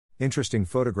Interesting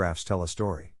photographs tell a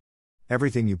story.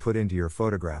 Everything you put into your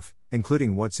photograph,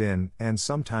 including what's in, and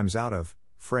sometimes out of,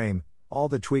 frame, all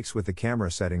the tweaks with the camera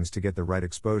settings to get the right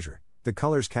exposure, the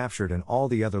colors captured and all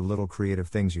the other little creative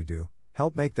things you do,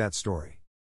 help make that story.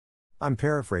 I'm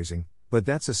paraphrasing, but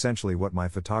that's essentially what my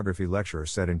photography lecturer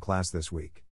said in class this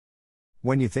week.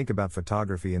 When you think about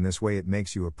photography in this way, it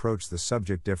makes you approach the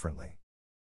subject differently.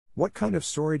 What kind of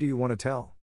story do you want to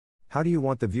tell? How do you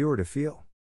want the viewer to feel?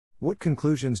 What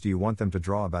conclusions do you want them to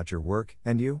draw about your work,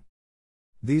 and you?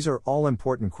 These are all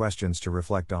important questions to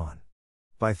reflect on.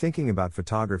 By thinking about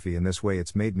photography in this way,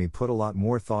 it's made me put a lot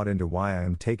more thought into why I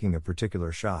am taking a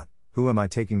particular shot, who am I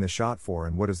taking the shot for,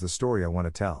 and what is the story I want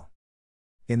to tell.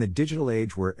 In the digital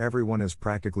age where everyone is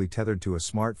practically tethered to a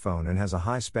smartphone and has a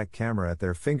high-spec camera at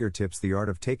their fingertips, the art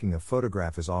of taking a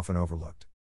photograph is often overlooked.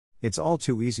 It's all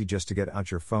too easy just to get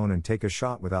out your phone and take a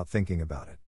shot without thinking about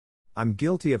it. I'm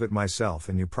guilty of it myself,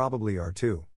 and you probably are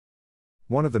too.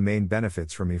 One of the main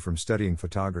benefits for me from studying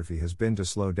photography has been to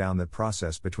slow down that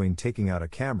process between taking out a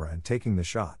camera and taking the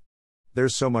shot.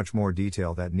 There's so much more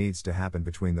detail that needs to happen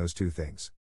between those two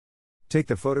things. Take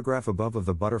the photograph above of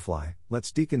the butterfly,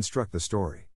 let's deconstruct the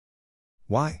story.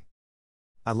 Why?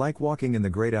 I like walking in the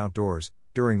great outdoors.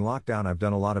 During lockdown I've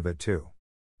done a lot of it too.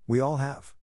 We all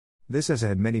have. This has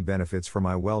had many benefits for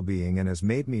my well-being and has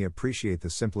made me appreciate the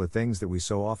simpler things that we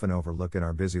so often overlook in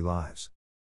our busy lives.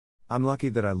 I'm lucky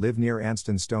that I live near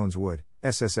Anston Stones Wood,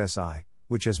 SSSI,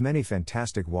 which has many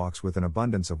fantastic walks with an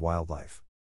abundance of wildlife.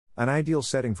 An ideal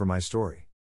setting for my story.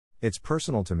 It's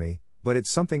personal to me, but it's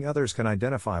something others can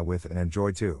identify with and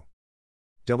enjoy too.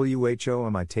 WHO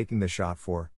am I taking the shot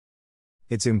for?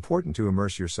 It's important to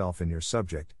immerse yourself in your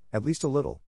subject, at least a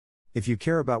little. If you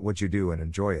care about what you do and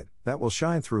enjoy it, that will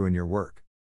shine through in your work.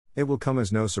 It will come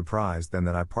as no surprise then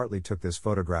that I partly took this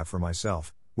photograph for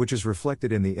myself, which is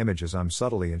reflected in the images I'm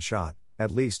subtly in shot,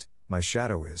 at least, my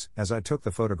shadow is, as I took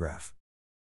the photograph.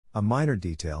 A minor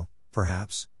detail,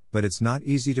 perhaps, but it's not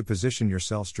easy to position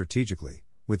yourself strategically,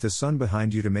 with the sun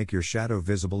behind you to make your shadow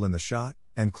visible in the shot,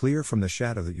 and clear from the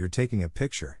shadow that you're taking a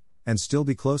picture, and still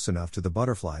be close enough to the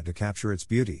butterfly to capture its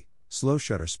beauty. Slow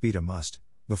shutter speed a must,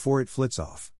 before it flits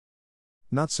off.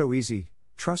 Not so easy,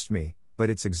 trust me, but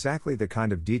it's exactly the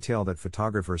kind of detail that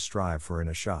photographers strive for in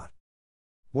a shot.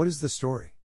 What is the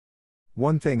story?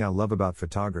 One thing I love about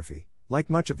photography, like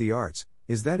much of the arts,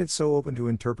 is that it's so open to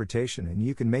interpretation and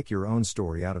you can make your own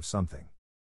story out of something.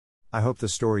 I hope the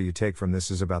story you take from this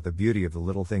is about the beauty of the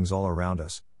little things all around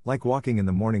us, like walking in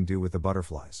the morning dew with the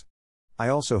butterflies. I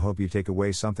also hope you take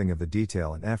away something of the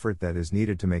detail and effort that is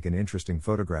needed to make an interesting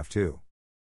photograph too.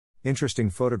 Interesting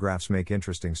photographs make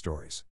interesting stories.